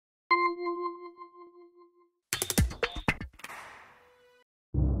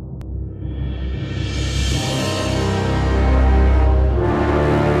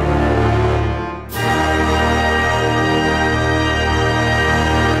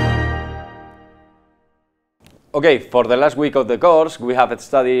Okay, for the last week of the course, we have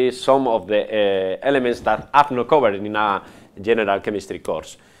studied some of the elements that are not covered in a general chemistry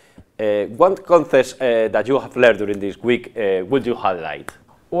course. What concepts that you have learned during this week would you highlight?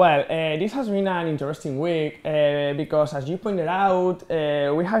 Well, this has been an interesting week because, as you pointed out,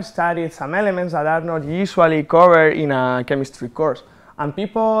 we have studied some elements that are not usually covered in a chemistry course, and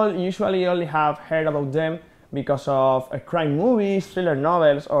people usually only have heard about them because of crime movies, thriller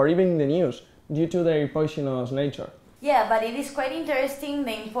novels, or even in the news, due to their poisonous nature. Yeah, but it is quite interesting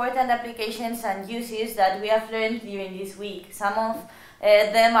the important applications and uses that we have learned during this week. Some of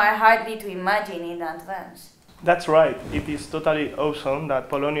them are hardly to imagine in advance. That's right. It is totally awesome that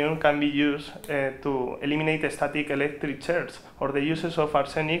polonium can be used to eliminate static electric charge or the uses of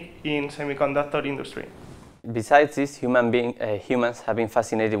arsenic in semiconductor industry. Besides this, humans have been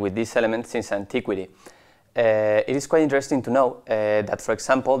fascinated with these elements since antiquity. It is quite interesting to know that, for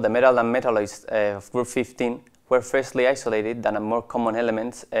example, the metal and metalloids of group 15 were firstly isolated than more common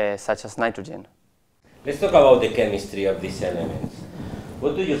elements such as nitrogen. Let's talk about the chemistry of these elements.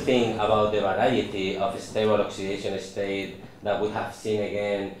 What do you think about the variety of stable oxidation state that we have seen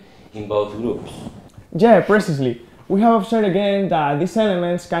again in both groups? Yeah, precisely. We have observed again that these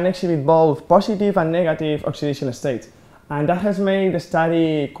elements can exhibit both positive and negative oxidation states, and that has made the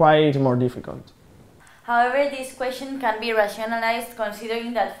study quite more difficult. However, this question can be rationalized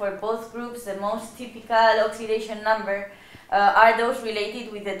considering that for both groups the most typical oxidation number are those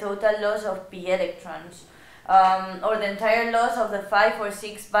related with the total loss of p electrons, or the entire loss of the 5 or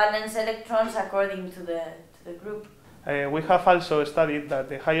 6 valence electrons according to the group. We have also studied that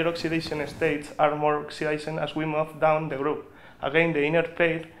the higher oxidation states are more oxidizing as we move down the group. Again, the inner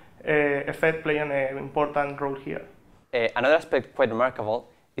plate effect plays an important role here. Another aspect quite remarkable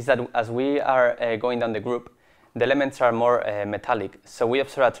is that as we are going down the group, the elements are more metallic, so we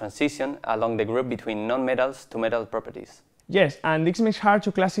observe a transition along the group between non-metals to metal properties. Yes, and this makes hard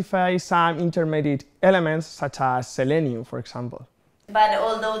to classify some intermediate elements such as selenium, for example. But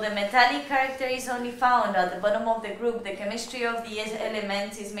although the metallic character is only found at the bottom of the group, the chemistry of these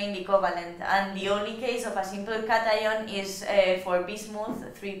elements is mainly covalent, and the only case of a simple cation is for bismuth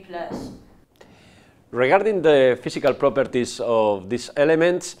 3+. Regarding the physical properties of these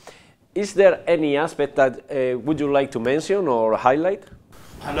elements, is there any aspect that would you like to mention or highlight?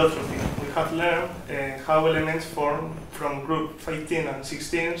 Allotropy. We have learned how elements form from group 15 and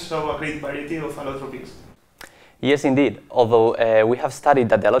 16 show a great variety of allotropies. Yes, indeed, although we have studied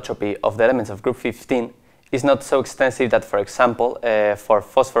that the allotropy of the elements of group 15 is not so extensive that, for example, for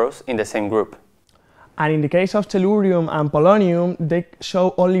phosphorus in the same group. And in the case of tellurium and polonium, they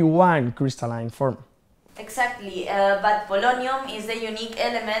show only one crystalline form. Exactly, but polonium is the unique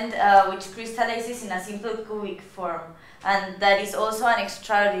element which crystallizes in a simple cubic form, and that is also an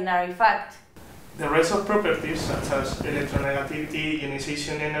extraordinary fact. The rest of properties such as electronegativity,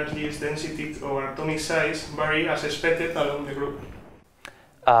 ionization energies, density or atomic size vary as expected along the group.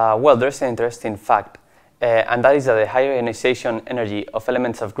 Well, there's an interesting fact, and that is that the higher ionization energy of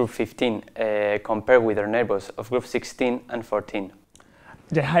elements of group 15 compared with their neighbors of group 16 and 14.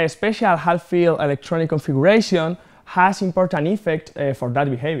 The high special half-field electronic configuration has important effect for that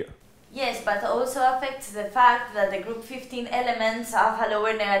behavior. Yes, but also affects the fact that the group 15 elements have a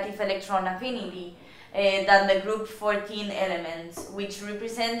lower negative electron affinity than the group 14 elements, which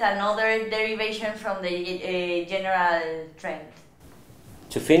represent another derivation from the general trend.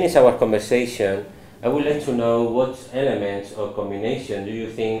 To finish our conversation, I would like to know what elements or combinations do you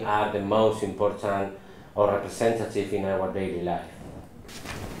think are the most important or representative in our daily life?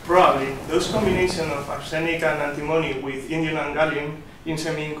 Probably those combinations of arsenic and antimony with indium and gallium in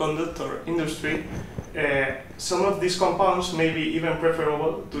semiconductor industry. Some of these compounds may be even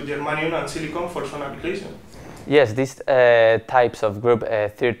preferable to germanium and silicon for some applications. Yes, these types of group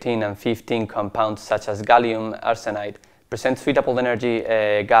 13 and 15 compounds such as gallium arsenide present suitable energy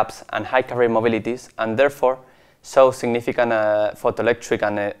gaps and high carrier mobilities, and therefore show significant photoelectric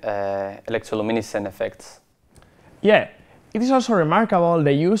and electroluminescent effects. Yeah. It is also remarkable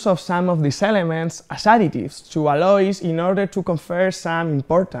the use of some of these elements as additives to alloys in order to confer some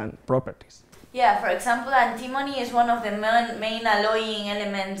important properties. Yeah, for example, antimony is one of the main alloying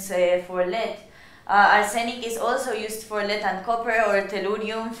elements for lead. Arsenic is also used for lead and copper, or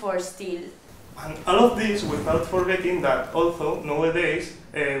tellurium for steel. And all of this without forgetting that although nowadays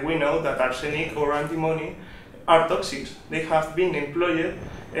we know that arsenic or antimony are toxic, they have been employed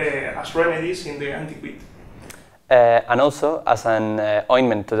as remedies in the antiquity. And also as an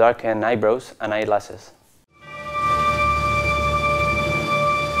ointment to darken eyebrows and eyelashes.